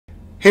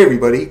Hey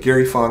everybody,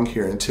 Gary Fong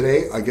here, and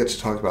today I get to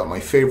talk about my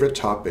favorite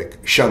topic,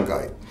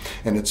 Shungite,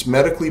 and its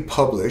medically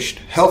published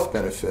health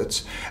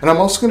benefits, and I'm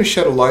also going to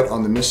shed a light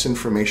on the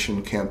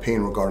misinformation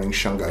campaign regarding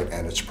Shungite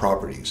and its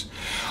properties.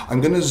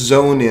 I'm going to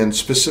zone in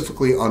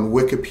specifically on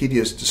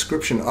Wikipedia's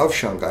description of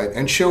Shungite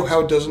and show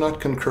how it does not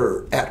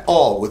concur at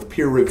all with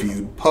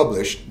peer-reviewed,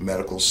 published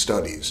medical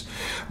studies.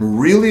 I'm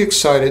really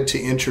excited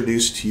to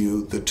introduce to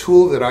you the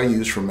tool that I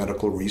use for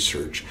medical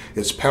research.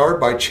 It's powered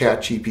by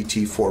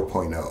ChatGPT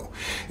 4.0.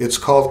 It's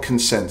called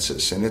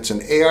Consensus, and it's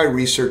an AI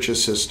research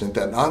assistant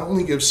that not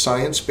only gives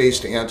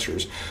science-based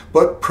answers,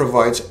 but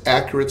provides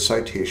accurate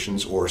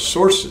citations or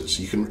sources.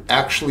 You can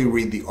actually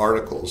read the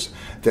articles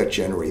that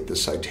generate the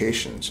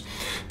citations.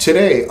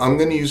 Today, I'm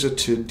going to use it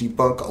to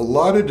debunk a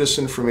lot of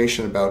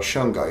disinformation about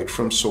Shungite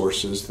from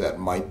sources that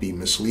might be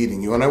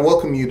misleading you, and I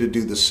welcome you to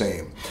do the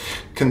same.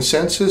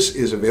 Consensus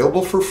is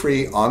available for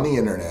free on the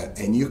internet,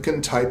 and you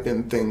can type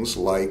in things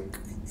like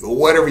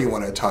whatever you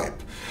want to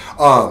type.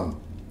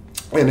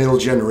 And it'll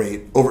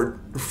generate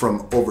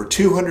from over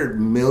 200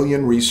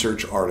 million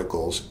research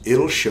articles.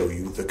 It'll show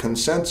you the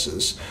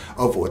consensus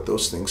of what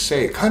those things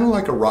say, kind of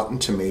like a Rotten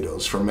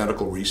Tomatoes for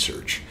medical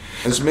research.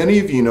 As many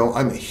of you know,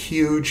 I'm a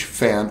huge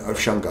fan of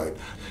Shungite.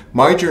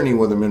 My journey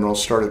with the mineral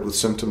started with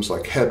symptoms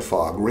like head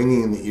fog,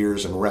 ringing in the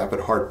ears, and rapid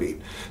heartbeat,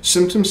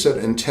 symptoms that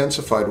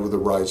intensified with the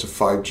rise of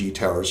 5G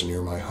towers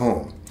near my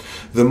home.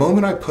 The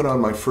moment I put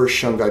on my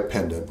first Shungite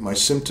pendant, my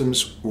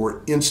symptoms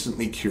were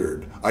instantly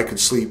cured. I could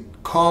sleep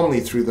calmly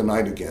through the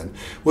night again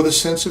with a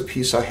sense of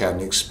peace I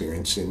hadn't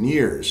experienced in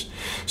years.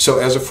 So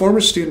as a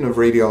former student of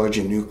radiology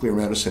and nuclear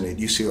medicine at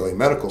UCLA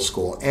Medical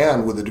School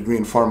and with a degree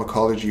in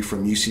pharmacology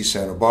from UC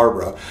Santa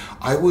Barbara,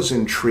 I was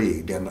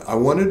intrigued and I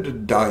wanted to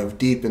dive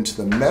deep into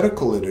the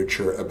medical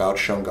literature about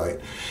Shungite.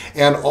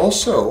 And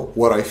also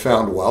what I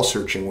found while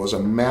searching was a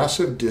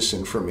massive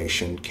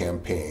disinformation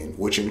campaign,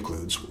 which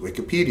includes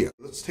Wikipedia.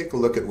 Let's take a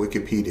look at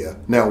Wikipedia.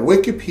 Now,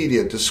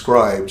 Wikipedia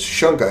describes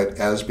Shungite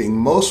as being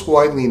most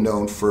widely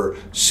known for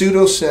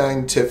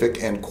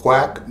pseudoscientific and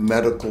quack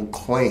medical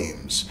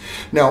claims.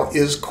 Now,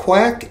 is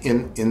quack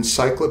an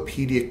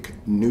encyclopedic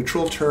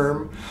neutral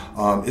term?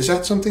 Is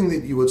that something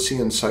that you would see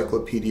in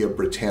Encyclopedia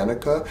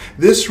Britannica?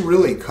 This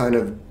really kind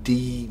of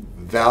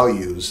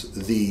devalues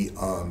the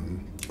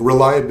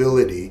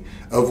reliability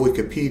of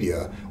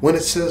Wikipedia when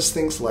it says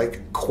things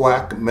like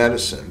quack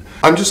medicine.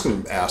 I'm just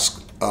going to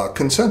ask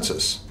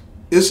consensus.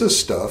 Is this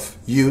stuff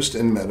used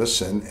in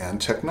medicine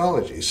and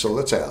technology? So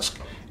let's ask,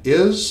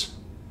 is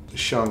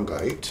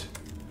Shungite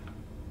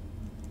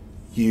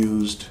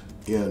used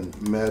in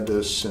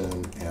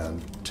medicine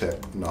and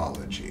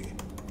technology?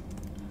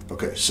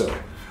 Okay, so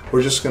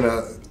we're just going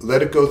to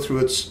let it go through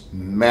its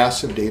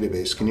massive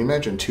database. Can you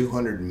imagine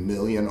 200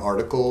 million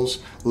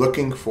articles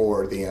looking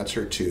for the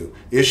answer to,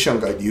 is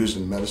Shungite used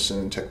in medicine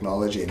and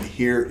technology? And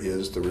here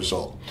is the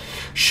result.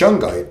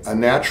 Shungite, a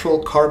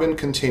natural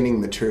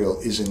carbon-containing material,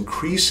 is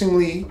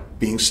increasingly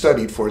being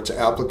studied for its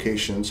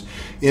applications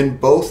in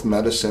both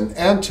medicine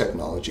and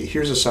technology.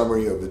 Here's a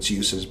summary of its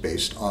uses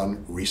based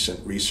on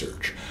recent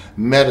research.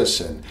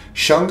 Medicine.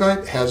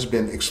 Shungite has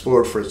been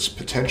explored for its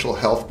potential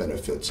health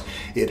benefits.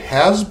 It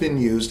has been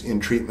used in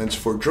treatments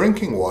for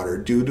drinking water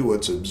due to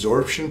its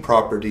absorption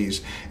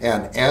properties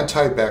and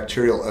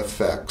antibacterial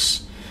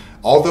effects,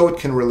 although it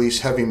can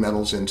release heavy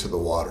metals into the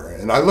water.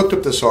 And I looked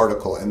up this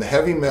article, and the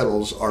heavy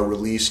metals are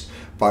released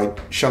by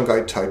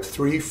Shungite type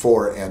 3,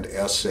 4, and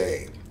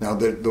SA. Now,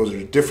 those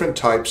are different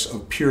types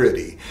of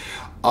purity.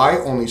 I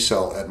only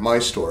sell at my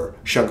store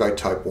Shungite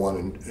type 1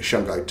 and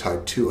Shungite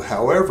type 2.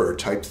 However,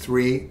 type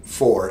 3,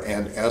 4,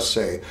 and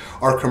SA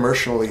are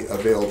commercially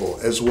available,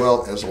 as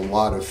well as a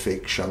lot of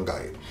fake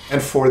Shungite.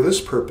 And for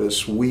this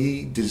purpose,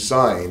 we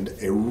designed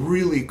a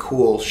really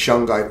cool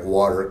Shungite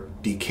water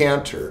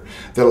decanter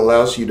that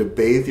allows you to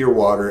bathe your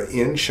water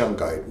in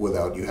Shungite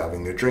without you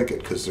having to drink it,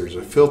 because there's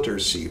a filter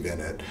sieve in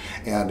it,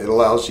 and it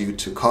allows you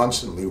to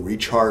constantly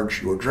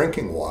recharge your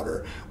drinking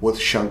water with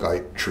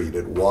Shungite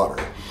treated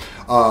water.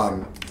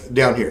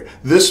 Down here,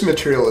 this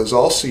material is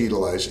also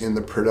utilized in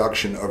the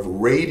production of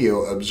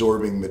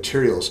radio-absorbing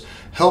materials,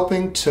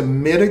 helping to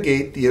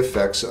mitigate the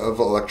effects of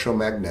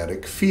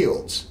electromagnetic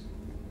fields.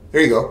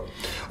 There you go.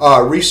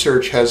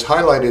 Research has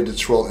highlighted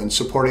its role in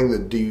supporting the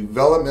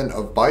development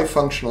of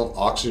bifunctional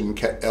oxygen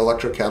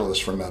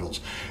electrocatalysts for metals,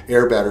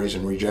 air batteries,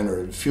 and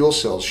regenerative fuel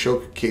cells,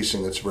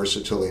 showcasing its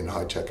versatility in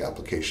high-tech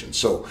applications.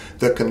 So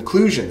the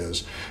conclusion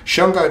is,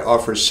 Shungite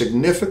offers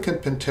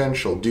significant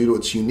potential due to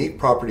its unique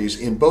properties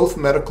in both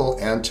medical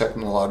and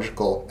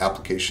technological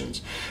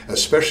applications,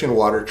 especially in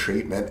water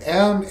treatment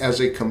and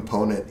as a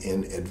component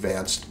in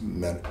advanced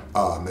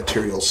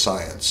material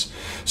science.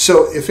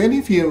 So if any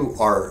of you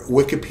are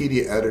Wikipedia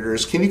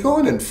editors, can you go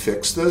in and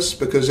fix this?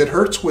 Because it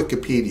hurts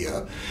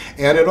Wikipedia,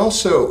 and it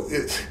also,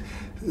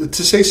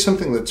 to say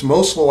something that's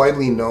most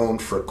widely known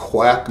for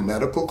quack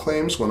medical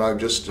claims when I've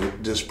just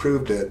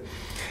disproved it,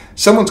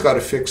 someone's got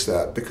to fix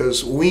that,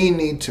 because we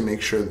need to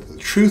make sure that the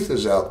truth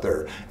is out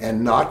there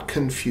and not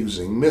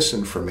confusing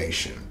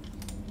misinformation.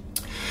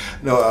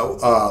 No,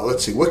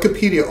 let's see.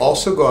 Wikipedia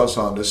also goes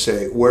on to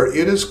say where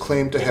it is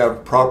claimed to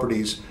have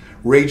properties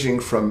ranging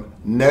from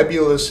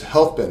nebulous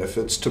health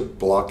benefits to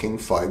blocking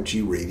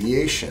 5G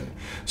radiation.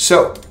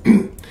 So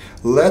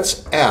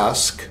let's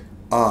ask,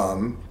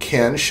 can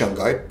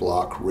shungite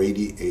block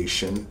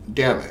radiation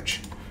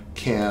damage?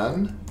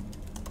 Can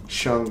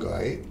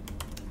shungite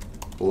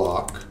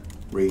block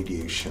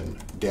radiation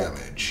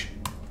damage?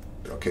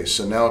 Okay,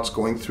 so now it's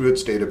going through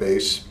its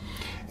database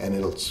and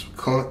it's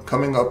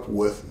coming up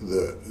with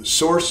the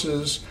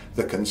sources,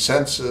 the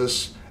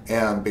consensus,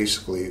 and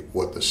basically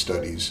what the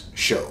studies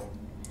show.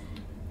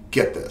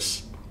 Get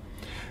this.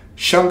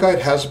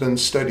 Shungite has been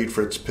studied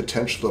for its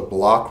potential to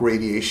block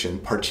radiation,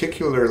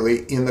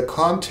 particularly in the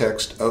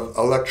context of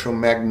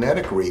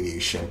electromagnetic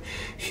radiation.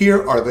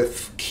 Here are the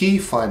key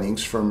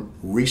findings from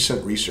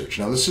recent research.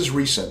 Now this is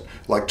recent,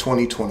 like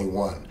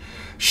 2021.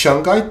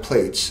 Shungite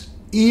plates,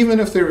 even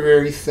if they're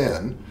very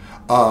thin,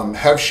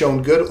 have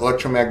shown good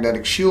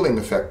electromagnetic shielding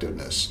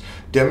effectiveness,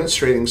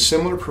 demonstrating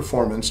similar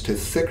performance to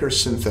thicker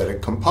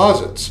synthetic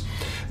composites.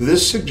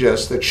 This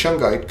suggests that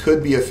shungite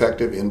could be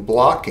effective in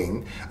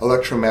blocking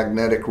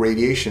electromagnetic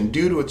radiation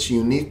due to its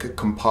unique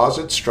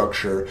composite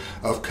structure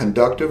of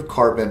conductive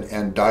carbon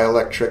and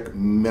dielectric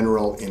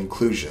mineral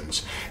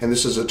inclusions. And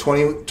this is a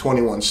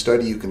 2021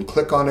 study. You can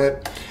click on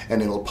it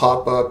and it'll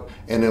pop up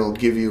and it'll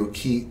give you a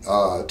key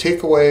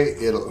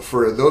takeaway.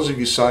 For those of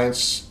you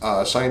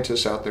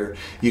scientists out there,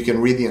 you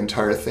can read the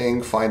entire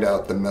thing, find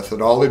out the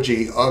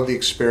methodology of the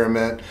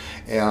experiment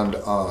and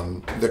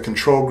the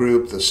control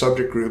group, the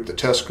subject group, the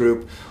test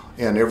group,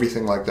 and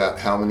everything like that,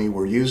 how many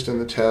were used in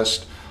the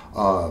test,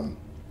 all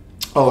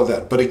of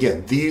that. But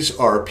again, these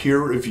are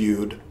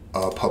peer-reviewed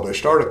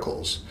published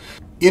articles.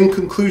 In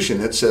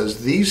conclusion, it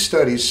says, these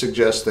studies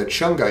suggest that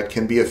shungite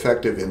can be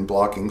effective in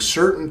blocking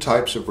certain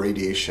types of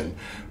radiation,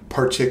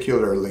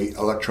 particularly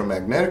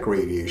electromagnetic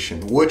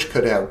radiation, which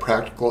could have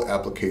practical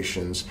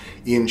applications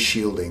in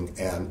shielding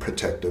and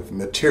protective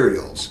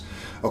materials.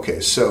 Okay,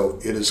 so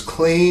it is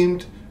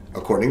claimed,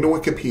 according to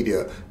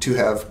Wikipedia, to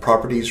have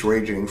properties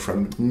ranging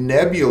from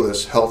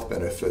nebulous health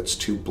benefits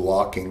to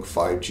blocking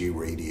 5G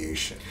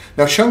radiation.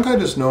 Now,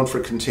 shungite is known for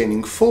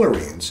containing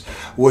fullerenes,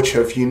 which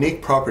have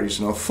unique properties.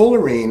 Now,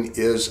 fullerene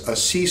is a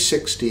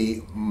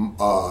C60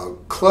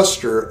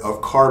 cluster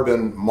of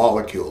carbon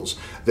molecules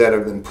that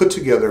have been put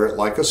together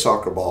like a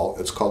soccer ball.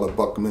 It's called a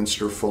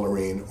Buckminster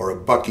fullerene or a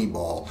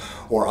buckyball,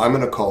 or I'm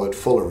going to call it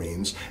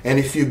fullerenes. And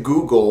if you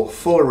Google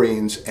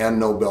fullerenes and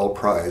Nobel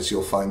Prize,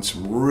 you'll find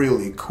some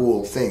really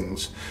cool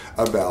things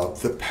about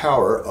the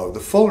power of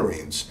the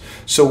fullerenes.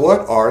 So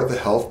what are the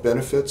health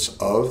benefits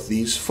of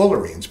these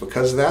fullerenes?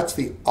 Because that's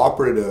the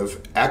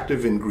operative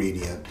active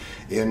ingredient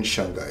in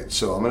shungite.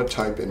 So I'm going to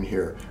type in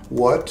here,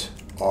 what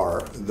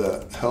are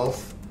the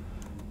health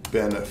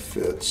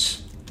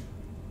benefits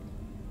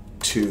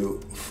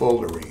to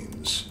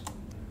fullerenes?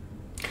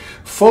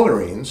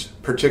 Fullerenes,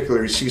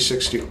 particularly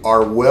C60,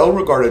 are well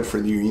regarded for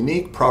their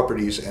unique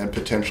properties and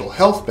potential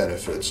health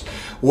benefits,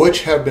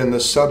 which have been the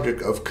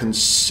subject of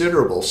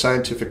considerable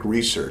scientific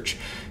research.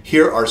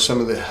 Here are some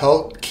of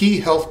the key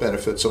health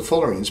benefits of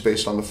fullerenes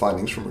based on the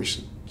findings from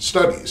recent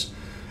studies.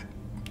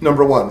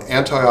 Number one,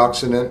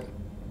 antioxidant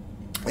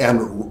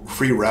and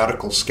free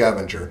radical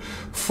scavenger.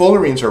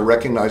 Fullerenes are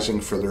recognizing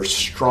for their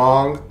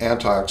strong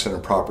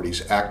antioxidant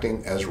properties,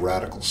 acting as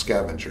radical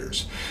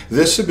scavengers.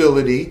 This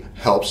ability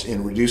helps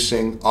in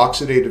reducing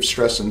oxidative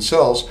stress in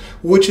cells,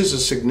 which is a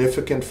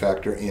significant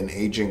factor in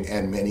aging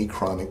and many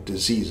chronic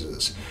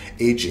diseases.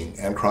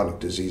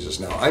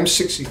 Now, I'm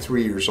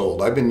 63 years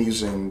old. I've been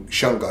using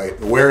shungite,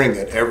 wearing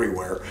it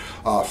everywhere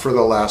for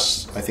the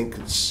last, I think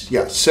it's,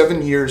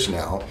 7 years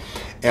now.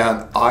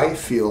 And I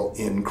feel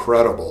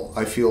incredible.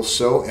 I feel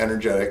so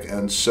energetic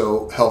and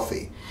so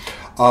healthy.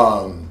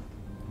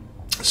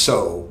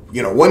 So,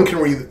 one can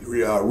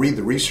read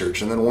the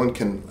research and then one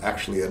can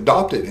actually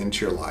adopt it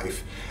into your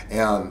life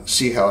and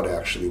see how it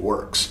actually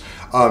works.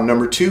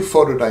 Number two,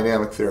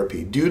 photodynamic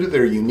therapy. Due to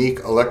their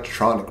unique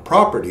electronic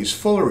properties,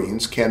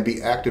 fullerenes can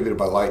be activated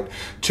by light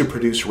to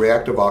produce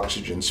reactive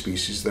oxygen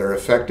species that are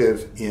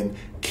effective in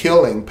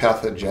killing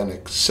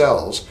pathogenic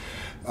cells.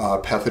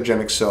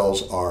 Pathogenic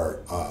cells are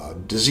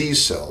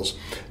disease cells,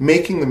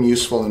 making them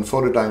useful in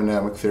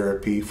photodynamic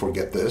therapy for,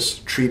 get this,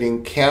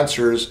 treating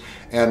cancers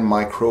and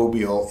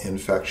microbial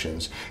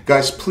infections.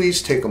 Guys,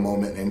 please take a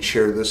moment and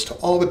share this to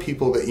all the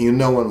people that you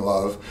know and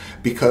love,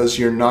 because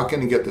you're not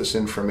going to get this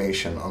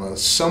information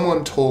unless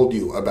someone told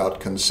you about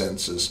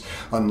consensus,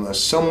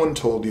 unless someone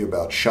told you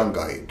about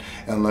shungite,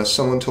 unless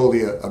someone told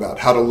you about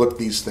how to look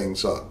these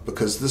things up,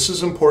 because this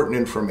is important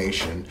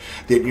information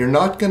that you're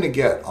not going to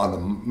get on the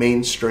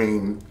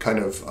mainstream kind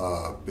of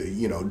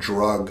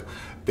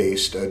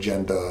drug-based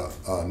agenda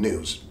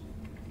news.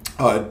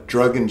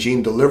 Drug and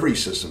gene delivery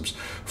systems.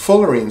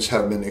 Fullerenes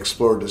have been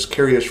explored as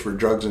carriers for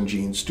drugs and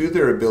genes due to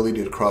their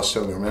ability to cross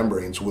cellular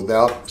membranes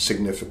without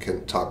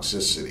significant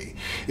toxicity.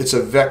 It's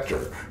a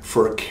vector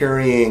for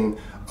carrying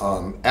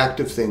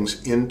active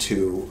things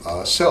into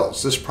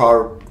cells. This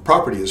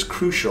property is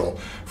crucial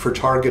for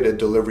targeted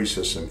delivery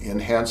system,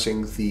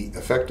 enhancing the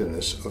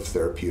effectiveness of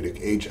therapeutic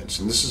agents.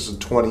 And this is a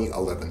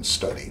 2011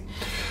 study.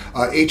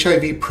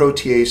 HIV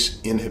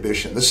protease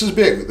inhibition. This is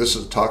big. This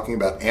is talking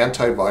about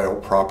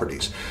antiviral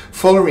properties.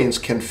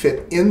 Fullerenes can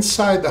fit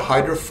inside the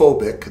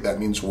hydrophobic, that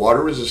means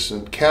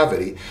water-resistant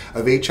cavity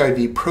of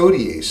HIV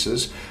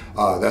proteases.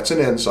 That's an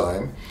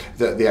enzyme,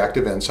 the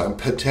active enzyme,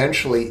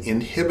 potentially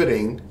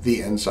inhibiting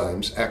the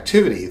enzyme's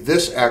activity.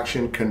 This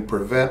action can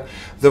prevent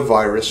the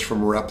virus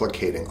from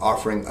replicating,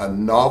 offering a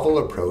novel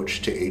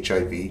approach to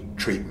HIV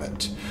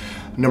treatment.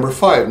 Number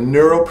 5,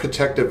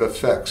 neuroprotective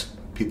effects.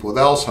 People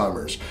with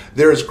Alzheimer's.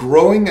 There is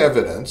growing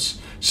evidence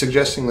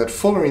suggesting that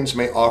fullerenes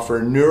may offer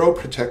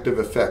neuroprotective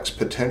effects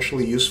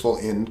potentially useful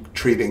in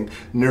treating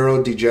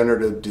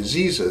neurodegenerative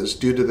diseases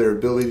due to their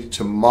ability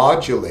to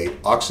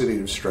modulate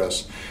oxidative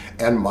stress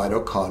and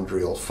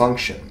mitochondrial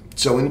function.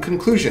 So in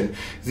conclusion,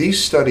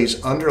 these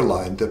studies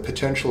underline the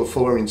potential of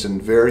fullerenes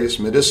in various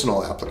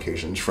medicinal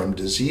applications, from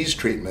disease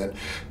treatment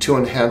to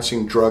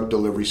enhancing drug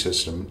delivery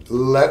systems,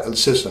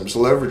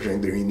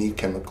 leveraging their unique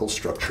chemical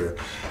structure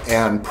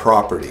and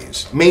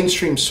properties.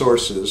 Mainstream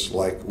sources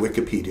like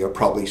Wikipedia,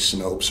 probably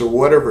Snopes or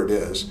whatever it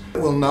is,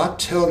 will not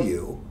tell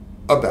you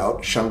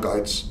about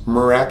Shungite's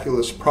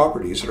miraculous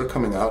properties that are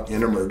coming out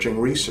in emerging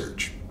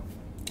research.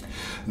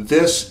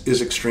 This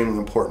is extremely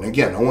important.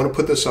 Again, I want to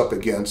put this up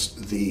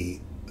against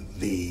the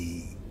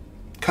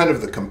kind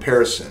of the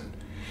comparison.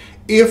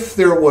 If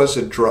there was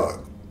a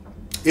drug,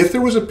 if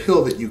there was a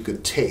pill that you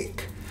could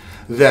take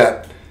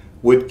that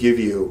would give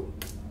you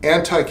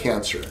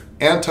anti-cancer,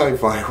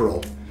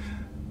 antiviral,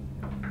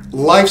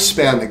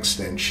 lifespan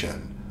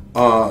extension,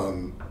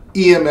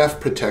 EMF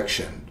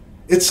protection,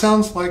 it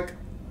sounds like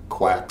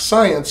quack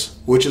science,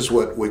 which is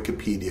what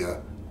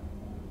Wikipedia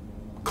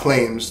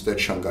claims that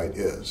Shungite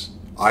is.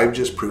 I've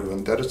just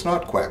proven that it's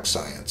not quack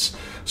science.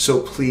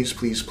 So please,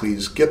 please,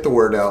 please get the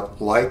word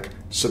out, like,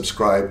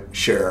 subscribe,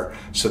 share,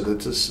 so that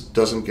this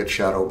doesn't get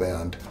shadow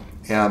banned.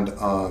 And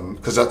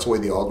because that's the way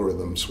the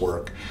algorithms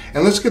work.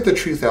 And let's get the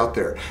truth out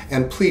there.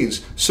 And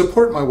please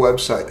support my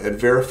website at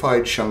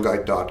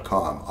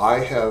verifiedshungite.com. I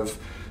have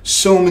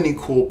so many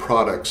cool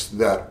products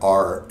that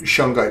are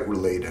Shungite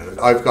related.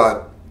 I've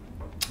got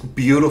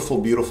beautiful,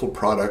 beautiful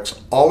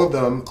products. All of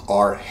them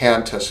are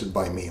hand tested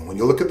by me. And when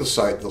you look at the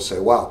site, you'll say,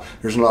 wow,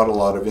 there's not a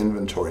lot of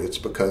inventory. It's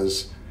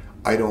because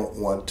I don't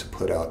want to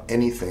put out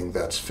anything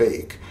that's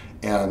fake.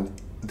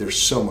 And there's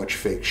so much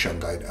fake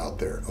Shungite out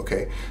there,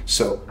 okay?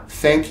 So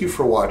thank you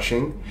for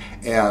watching.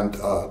 And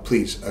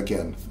please,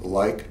 again,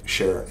 like,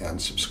 share,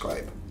 and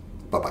subscribe.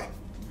 Bye-bye.